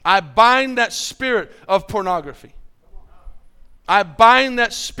 I bind that spirit of pornography. I bind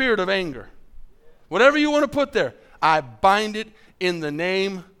that spirit of anger. Whatever you want to put there, I bind it in the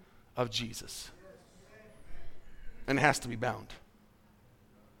name of Jesus. And it has to be bound.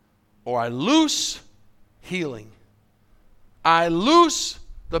 Or I loose healing. I loose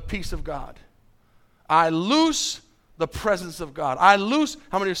the peace of God. I loose the presence of God. I loose,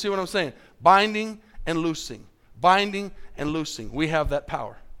 how many of you see what I'm saying? Binding and loosing. Binding and loosing. We have that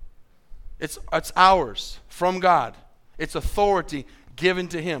power. It's ours from God. It's authority given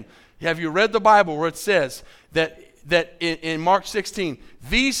to Him. Have you read the Bible where it says that in Mark 16,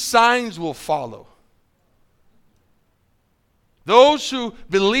 these signs will follow? Those who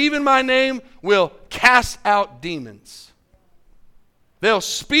believe in my name will cast out demons. They'll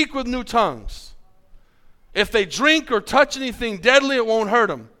speak with new tongues. If they drink or touch anything deadly, it won't hurt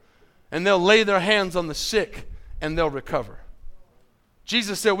them. And they'll lay their hands on the sick and they'll recover.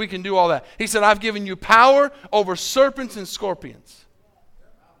 Jesus said we can do all that. He said, I've given you power over serpents and scorpions.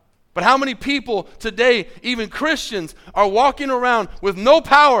 But how many people today, even Christians, are walking around with no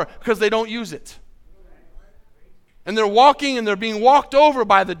power because they don't use it? And they're walking and they're being walked over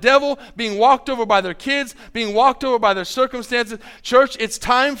by the devil, being walked over by their kids, being walked over by their circumstances. Church, it's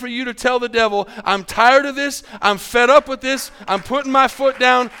time for you to tell the devil, I'm tired of this. I'm fed up with this. I'm putting my foot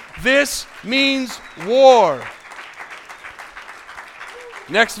down. This means war.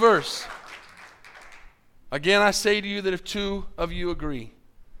 Next verse. Again, I say to you that if two of you agree,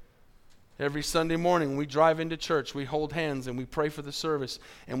 every Sunday morning we drive into church, we hold hands and we pray for the service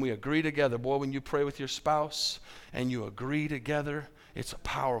and we agree together. Boy, when you pray with your spouse and you agree together, it's a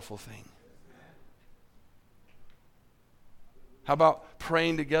powerful thing. How about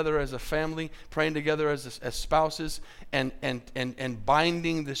praying together as a family, praying together as spouses, and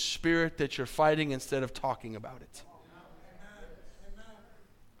binding the spirit that you're fighting instead of talking about it?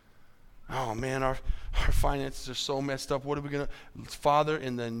 Oh man, our finances are so messed up. What are we going to... Father,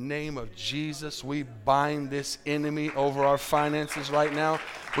 in the name of Jesus, we bind this enemy over our finances right now.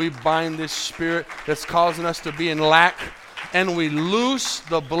 We bind this spirit that's causing us to be in lack. And we loose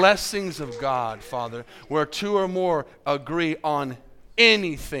the blessings of God, Father, where two or more agree on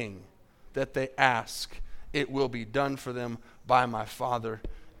anything that they ask, it will be done for them by my Father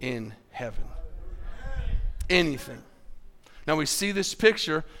in heaven. Anything. Now we see this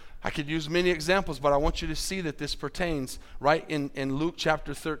picture. I could use many examples, but I want you to see that this pertains right in Luke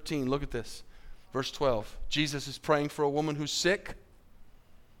chapter 13. Look at this. Verse 12. Jesus is praying for a woman who's sick.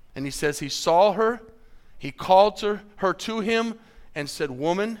 And he says he saw her. He called her to him and said,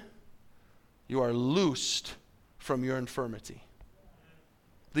 Woman, you are loosed from your infirmity.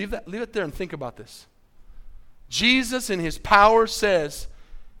 Leave it there and think about this. Jesus in his power says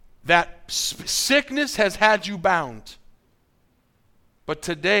that sickness has had you bound. But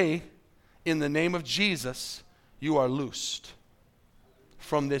today, in the name of Jesus, you are loosed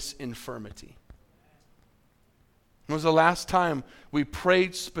from this infirmity. When was the last time we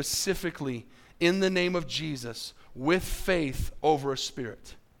prayed specifically in the name of Jesus with faith over a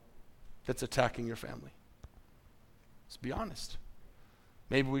spirit that's attacking your family? Let's be honest.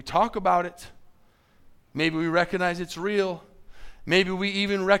 Maybe we talk about it. Maybe we recognize it's real. Maybe we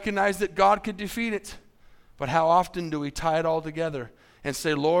even recognize that God could defeat it. But how often do we tie it all together and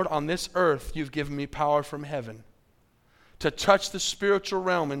say, Lord, on this earth, you've given me power from heaven to touch the spiritual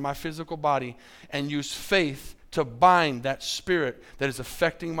realm in my physical body and use faith to bind that spirit that is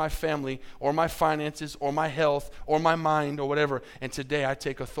affecting my family or my finances or my health or my mind or whatever. And today I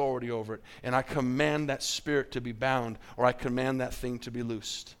take authority over it and I command that spirit to be bound, or I command that thing to be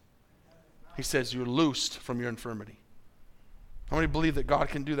loosed. He says you're loosed from your infirmity. How many believe that God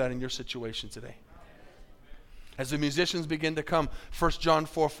can do that in your situation today? As the musicians begin to come, 1 John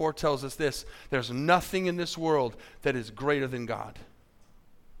 4:4 tells us this: there's nothing in this world that is greater than God.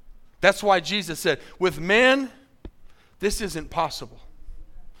 That's why Jesus said, with man, this isn't possible.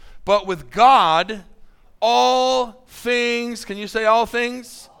 But with God, all things, can you say all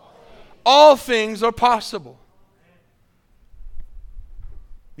things? All things are possible.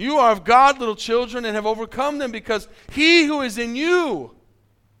 You are of God, little children, and have overcome them, because he who is in you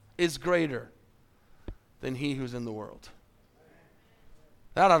is greater than he who's in the world.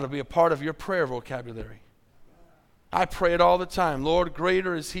 That ought to be a part of your prayer vocabulary. I pray it all the time. Lord,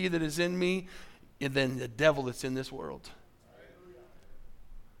 greater is he that is in me than the devil that's in this world.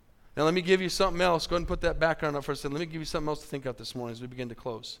 Now let me give you something else. Go ahead and put that background up for a second. Let me give you something else to think of this morning as we begin to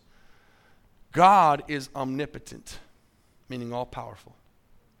close. God is omnipotent, meaning all-powerful.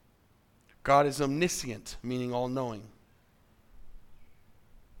 God is omniscient, meaning all-knowing.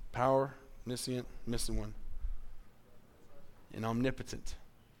 Power, omniscient, missing one. And omnipotent.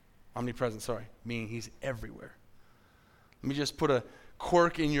 Omnipresent, meaning he's everywhere. Let me just put a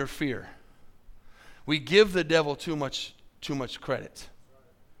quirk in your fear. We give the devil too much credit.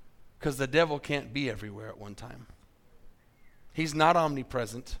 Because the devil can't be everywhere at one time. He's not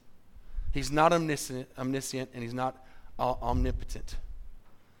omnipresent. He's not omniscient, and he's not omnipotent.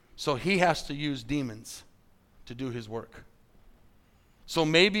 So he has to use demons to do his work. So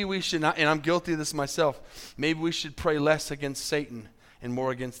maybe we should not, and I'm guilty of this myself, maybe we should pray less against Satan and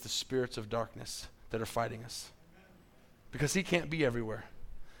more against the spirits of darkness that are fighting us. Because he can't be everywhere.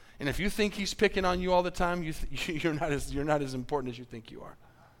 And if you think he's picking on you all the time, you're not as important as you think you are.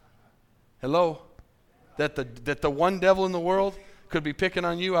 Hello? That the one devil in the world could be picking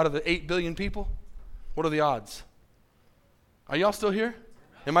on you out of the 8 billion people? What are the odds? Are y'all still here?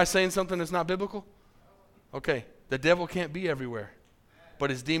 Am I saying something that's not biblical? Okay. The devil can't be everywhere, but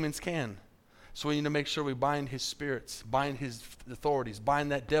his demons can. So we need to make sure we bind his spirits, bind his authorities,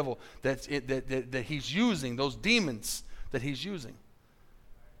 bind that devil that he's using, those demons that he's using.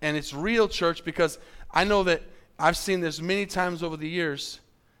 And it's real, church, because I know that I've seen this many times over the years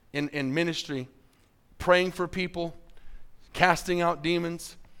in ministry, praying for people, casting out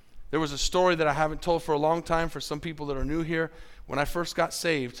demons. There was a story that I haven't told for a long time for some people that are new here. When I first got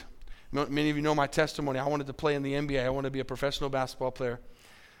saved, many of you know my testimony. I wanted to play in the NBA. I wanted to be a professional basketball player.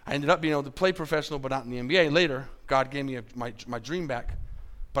 I ended up being able to play professional, but not in the NBA. Later, God gave me my dream back.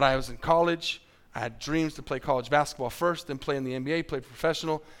 But I was in college. I had dreams to play college basketball first, then play in the NBA, play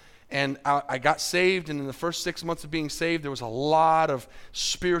professional. And I got saved, and in the first 6 months of being saved, there was a lot of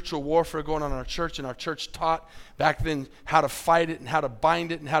spiritual warfare going on in our church, and our church taught back then how to fight it and how to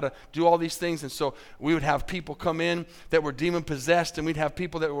bind it and how to do all these things. And so we would have people come in that were demon-possessed, and we'd have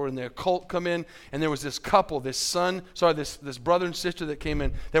people that were in the occult come in, and there was this couple, this brother and sister that came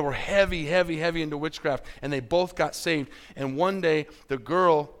in that were heavy into witchcraft, and they both got saved. And one day, the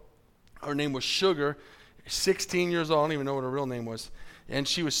girl, her name was Sugar, 16 years old, I don't even know what her real name was, and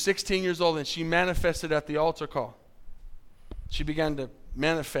she was 16 years old, and she manifested at the altar call. She began to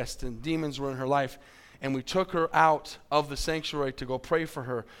manifest, and demons were in her life. And we took her out of the sanctuary to go pray for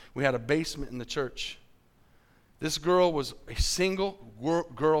her. We had a basement in the church. This girl was a single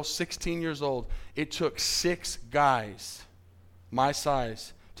girl, 16 years old. It took 6 guys, my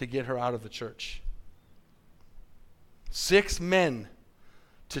size, to get her out of the church. 6 men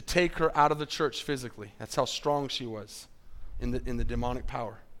to take her out of the church physically. That's how strong she was in the demonic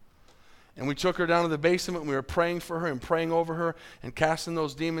power. And we took her down to the basement, and we were praying for her and praying over her and casting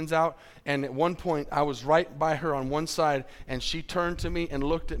those demons out. And at one point, I was right by her on one side, and she turned to me and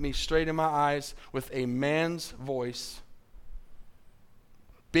looked at me straight in my eyes with a man's voice,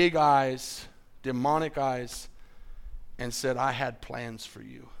 big eyes, demonic eyes, and said, "I had plans for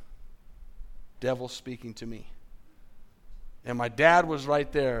you." Devil speaking to me. And my dad was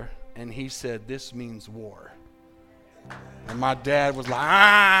right there, and he said, "This means war." And my dad was like,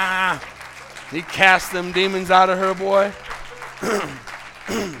 "Ah!" He cast them demons out of her, boy.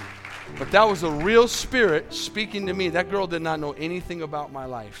 But that was a real spirit speaking to me. That girl did not know anything about my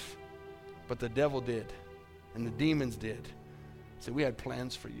life. But the devil did. And the demons did. He said, "We had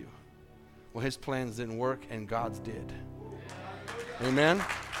plans for you." Well, his plans didn't work, and God's did. Amen?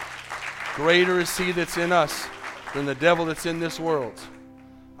 Greater is he that's in us than the devil that's in this world.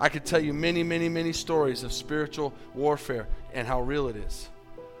 I could tell you many stories of spiritual warfare and how real it is.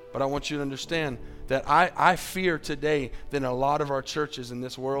 But I want you to understand that I fear today that in a lot of our churches in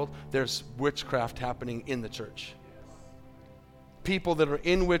this world, there's witchcraft happening in the church. People that are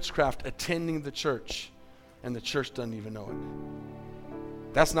in witchcraft attending the church, and the church doesn't even know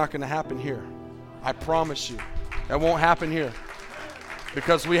it. That's not going to happen here. I promise you. That won't happen here.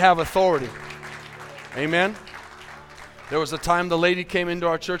 Because we have authority. Amen? There was a time the lady came into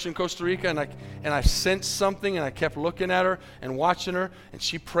our church in Costa Rica, and I sensed something, and I kept looking at her and watching her, and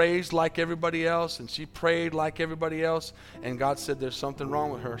she praised like everybody else, and she prayed like everybody else, and God said there's something wrong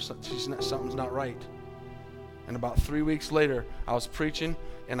with her. Something's not right. And about 3 weeks later, I was preaching,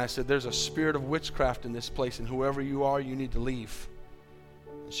 and I said, "There's a spirit of witchcraft in this place, and whoever you are, you need to leave."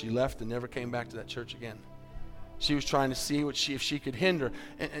 And she left and never came back to that church again. She was trying to see if she could hinder.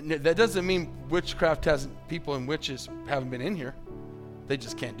 And that doesn't mean witchcraft hasn't, people and witches haven't been in here. They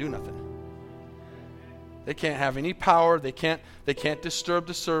just can't do nothing. They can't have any power. They can't disturb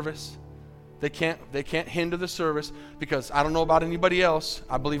the service. They can't hinder the service, because I don't know about anybody else.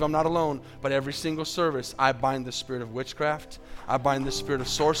 I believe I'm not alone. But every single service, I bind the spirit of witchcraft. I bind the spirit of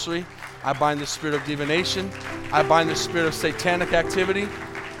sorcery. I bind the spirit of divination. I bind the spirit of satanic activity.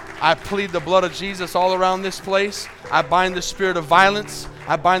 I plead the blood of Jesus all around this place. I bind the spirit of violence.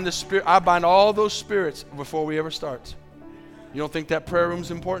 I bind all those spirits before we ever start. You don't think that prayer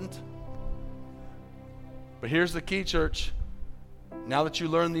room's important? But here's the key, church. Now that you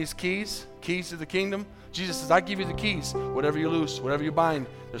learn these keys to the kingdom, Jesus says, I give you the keys. Whatever you loose, whatever you bind,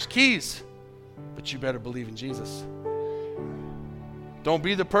 there's keys. But you better believe in Jesus. Don't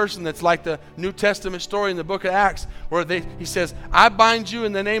be the person that's like the New Testament story in the book of Acts, where he says, I bind you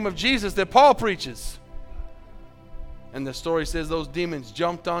in the name of Jesus, that Paul preaches. And the story says those demons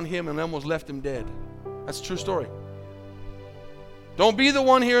jumped on him and almost left him dead. That's a true story. Don't be the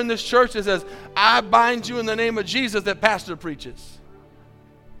one here in this church that says, I bind you in the name of Jesus, that pastor preaches.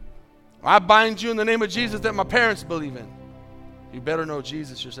 I bind you in the name of Jesus that my parents believe in. You better know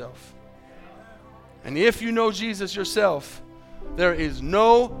Jesus yourself. And if you know Jesus yourself, there is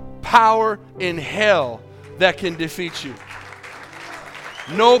no power in hell that can defeat you.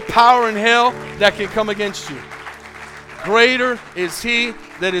 No power in hell that can come against you. Greater is He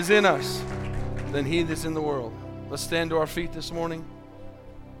that is in us than he that's in the world. Let's stand to our feet this morning.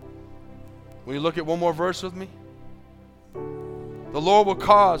 Will you look at one more verse with me? The Lord will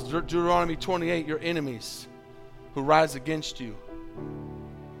cause, Deuteronomy 28, your enemies who rise against you.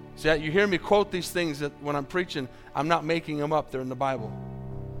 See, you hear me quote these things that when I'm preaching, I'm not making them up. They're in the Bible.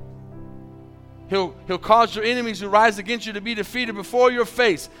 He'll cause your enemies who rise against you to be defeated before your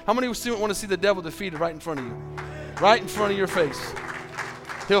face. How many want to see the devil defeated right in front of you? Right in front of your face.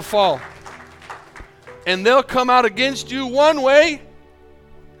 He'll fall. And they'll come out against you one way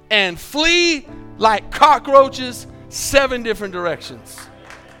and flee like cockroaches 7 different directions.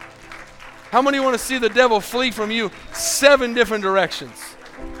 How many want to see the devil flee from you 7 different directions?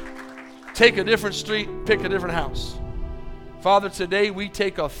 Take a different street, pick a different house. Father, today we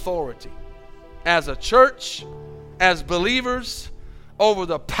take authority as a church, as believers, over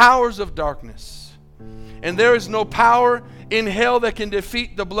the powers of darkness. And there is no power in hell that can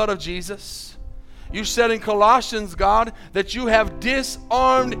defeat the blood of Jesus. You said in Colossians, God, that you have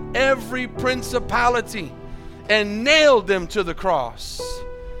disarmed every principality and nailed them to the cross.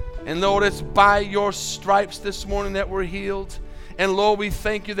 And Lord, it's by your stripes this morning that we're healed. And Lord, we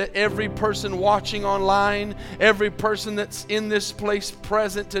thank you that every person watching online, every person that's in this place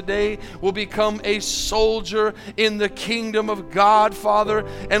present today will become a soldier in the kingdom of God, Father,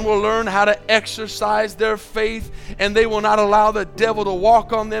 and will learn how to exercise their faith, and they will not allow the devil to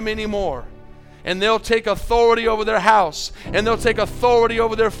walk on them anymore. And they'll take authority over their house, and they'll take authority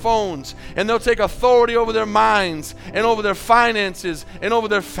over their phones, and they'll take authority over their minds, and over their finances, and over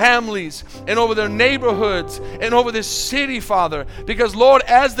their families, and over their neighborhoods, and over this city, Father. Because, Lord,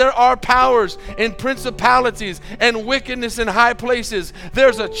 as there are powers and principalities and wickedness in high places,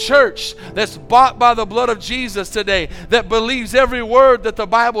 there's a church that's bought by the blood of Jesus today that believes every word that the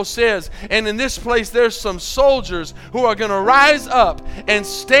Bible says. And in this place, there's some soldiers who are going to rise up and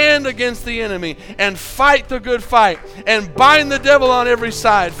stand against the enemy and fight the good fight and bind the devil on every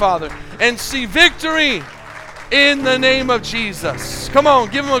side, Father, and see victory in the name of Jesus. Come on,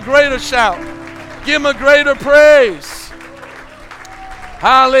 give him a greater shout. Give him a greater praise.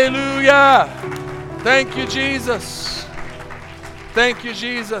 Hallelujah. Thank you, Jesus. Thank you,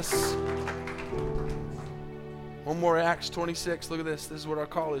 Jesus. One more, Acts 26. Look at this. This is what our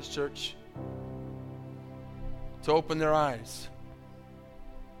call is, church. To open their eyes.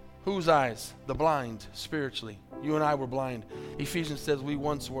 Whose eyes? The blind, spiritually. You and I were blind. Ephesians says we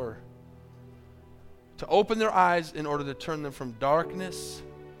once were. To open their eyes in order to turn them from darkness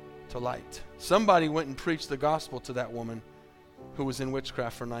to light. Somebody went and preached the gospel to that woman who was in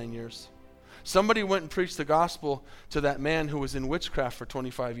witchcraft for 9 years. Somebody went and preached the gospel to that man who was in witchcraft for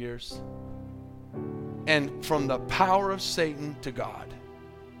 25 years. And from the power of Satan to God,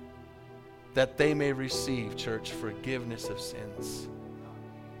 that they may receive, church, forgiveness of sins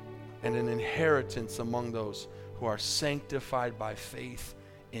and an inheritance among those who are sanctified by faith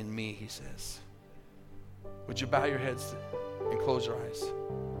in me, he says. Would you bow your heads and close your eyes?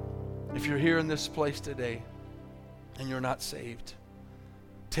 If you're here in this place today and you're not saved,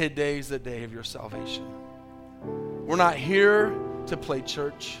 today's the day of your salvation. We're not here to play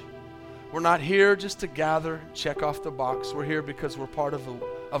church. We're not here just to gather, check off the box. We're here because we're part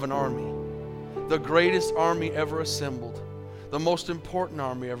of an army the greatest army ever assembled, the most important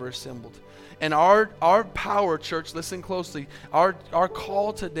army ever assembled. And our power, church, listen closely, our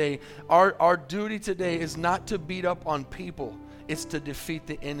call today, our duty today is not to beat up on people. It's to defeat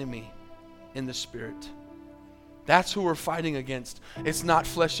the enemy in the spirit. That's who we're fighting against. It's not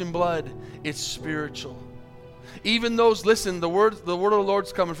flesh and blood. It's spiritual. Even those, listen, the word of the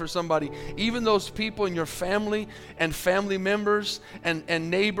Lord's coming for somebody. Even those people in your family and family members and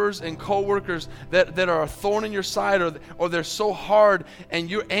neighbors and co-workers that are a thorn in your side, or they're so hard and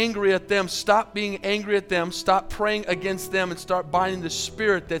you're angry at them, stop being angry at them. Stop praying against them and start binding the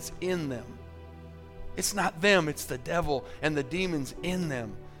spirit that's in them. It's not them, it's the devil and the demons in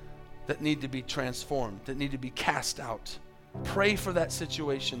them that need to be transformed, that need to be cast out. Pray for that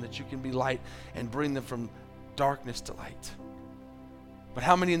situation that you can be light and bring them from darkness to light. But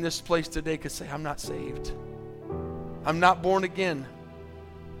how many in this place today could say, I'm not saved? I'm not born again.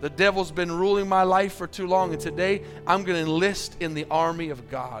 The devil's been ruling my life for too long, and today I'm going to enlist in the army of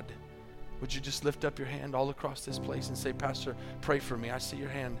God. Would you just lift up your hand all across this place and say, Pastor, pray for me. I see your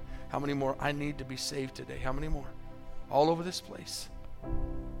hand. How many more? I need to be saved today. How many more? All over this place.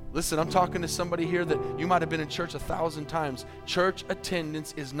 Listen, I'm talking to somebody here that you might have been in church 1,000 times. Church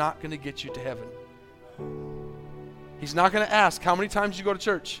attendance is not going to get you to heaven. He's not going to ask how many times you go to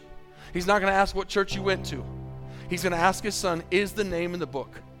church. He's not going to ask what church you went to. He's going to ask his son, is the name in the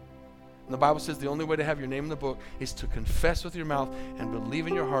book? And the Bible says the only way to have your name in the book is to confess with your mouth and believe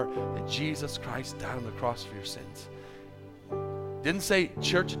in your heart that Jesus Christ died on the cross for your sins. Didn't say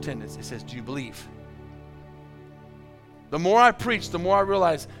church attendance. It says, do you believe? The more I preach, the more I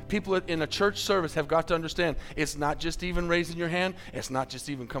realize people in a church service have got to understand it's not just even raising your hand. It's not just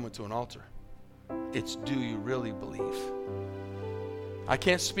even coming to an altar. It's, do you really believe? I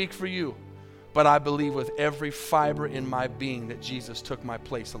can't speak for you, but I believe with every fiber in my being that Jesus took my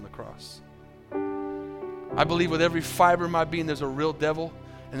place on the cross. I believe with every fiber in my being there's a real devil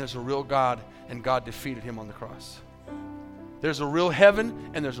and there's a real God, and God defeated him on the cross. There's a real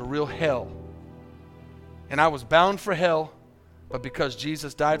heaven and there's a real hell. And I was bound for hell, but because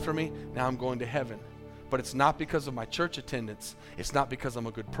Jesus died for me, now I'm going to heaven. But it's not because of my church attendance. It's not because I'm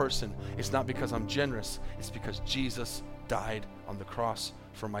a good person. It's not because I'm generous. It's because Jesus died on the cross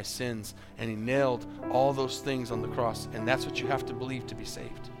for my sins, and he nailed all those things on the cross, and that's what you have to believe to be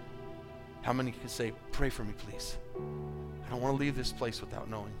saved. How many can say, pray for me, please? I don't want to leave this place without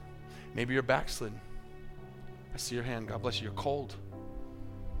knowing. Maybe you're backslidden. I see your hand. God bless you. You're cold.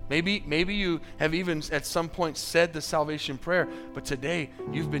 Maybe you have even at some point said the salvation prayer, but today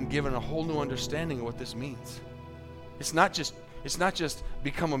you've been given a whole new understanding of what this means. It's not just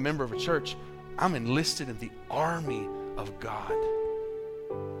become a member of a church. I'm enlisted in the army of God.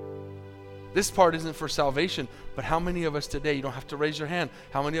 This part isn't for salvation, but how many of us today, you don't have to raise your hand,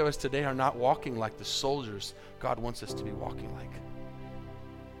 how many of us today are not walking like the soldiers God wants us to be walking like?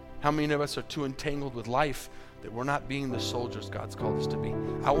 How many of us are too entangled with life that we're not being the soldiers God's called us to be?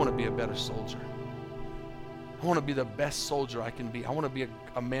 I want to be a better soldier. I want to be the best soldier I can be. I want to be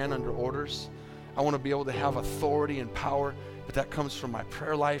a man under orders. I want to be able to have authority and power, but that comes from my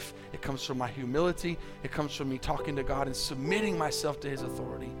prayer life. It comes from my humility. It comes from me talking to God and submitting myself to his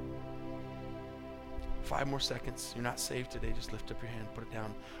authority. 5 more seconds. You're not saved today. Just lift up your hand, put it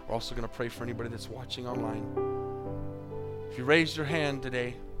down. We're also going to pray for anybody that's watching online. If you raised your hand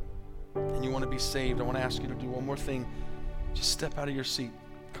today and you want to be saved, I want to ask you to do one more thing. Just step out of your seat.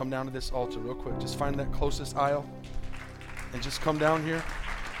 Come down to this altar real quick. Just find that closest aisle and just come down here.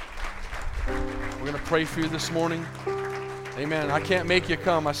 We're going to pray for you this morning. Amen. I can't make you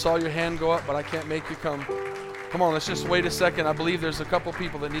come. I saw your hand go up, but I can't make you come. Come on, let's just wait a second. I believe there's a couple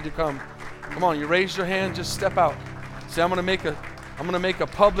people that need to come. Come on, you raised your hand, just step out. Say, I'm going to make a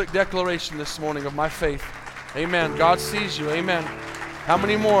public declaration this morning of my faith. Amen. God sees you. Amen. How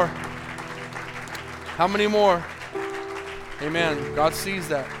many more? How many more? Amen. God sees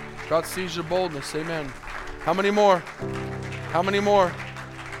that. God sees your boldness. Amen. How many more? How many more?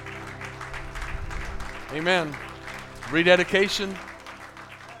 Amen. Rededication.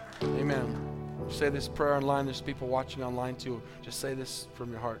 Amen. Say this prayer online. There's people watching online too. Just say this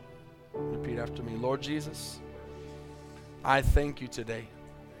from your heart. Repeat after me. Lord Jesus, I thank you today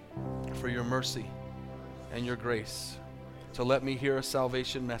for your mercy and your grace to let me hear a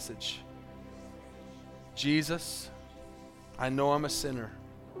salvation message. Jesus, I know I'm a sinner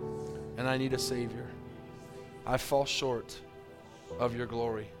and I need a Savior. I fall short of your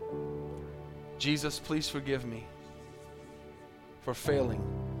glory. Jesus, please forgive me for failing,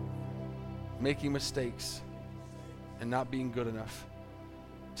 making mistakes, and not being good enough.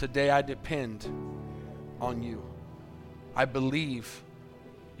 Today I depend on you. I believe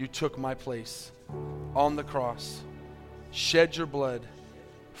You took my place on the cross, shed your blood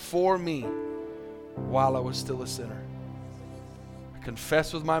for me while I was still a sinner. I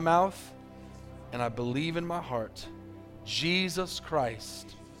confess with my mouth and I believe in my heart Jesus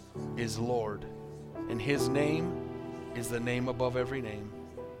Christ is Lord, and his name is the name above every name.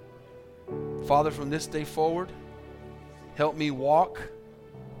 Father, from this day forward, help me walk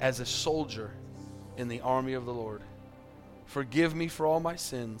as a soldier in the army of the Lord. Forgive me for all my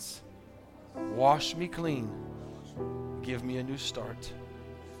sins. Wash me clean. Give me a new start.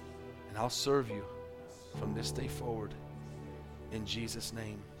 And I'll serve you from this day forward. In Jesus'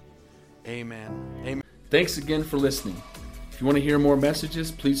 name, amen. Amen. Thanks again for listening. If you want to hear more messages,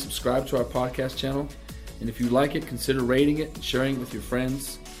 please subscribe to our podcast channel. And if you like it, consider rating it and sharing it with your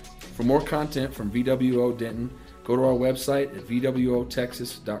friends. For more content from VWO Denton, go to our website at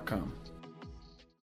VWOTexas.com.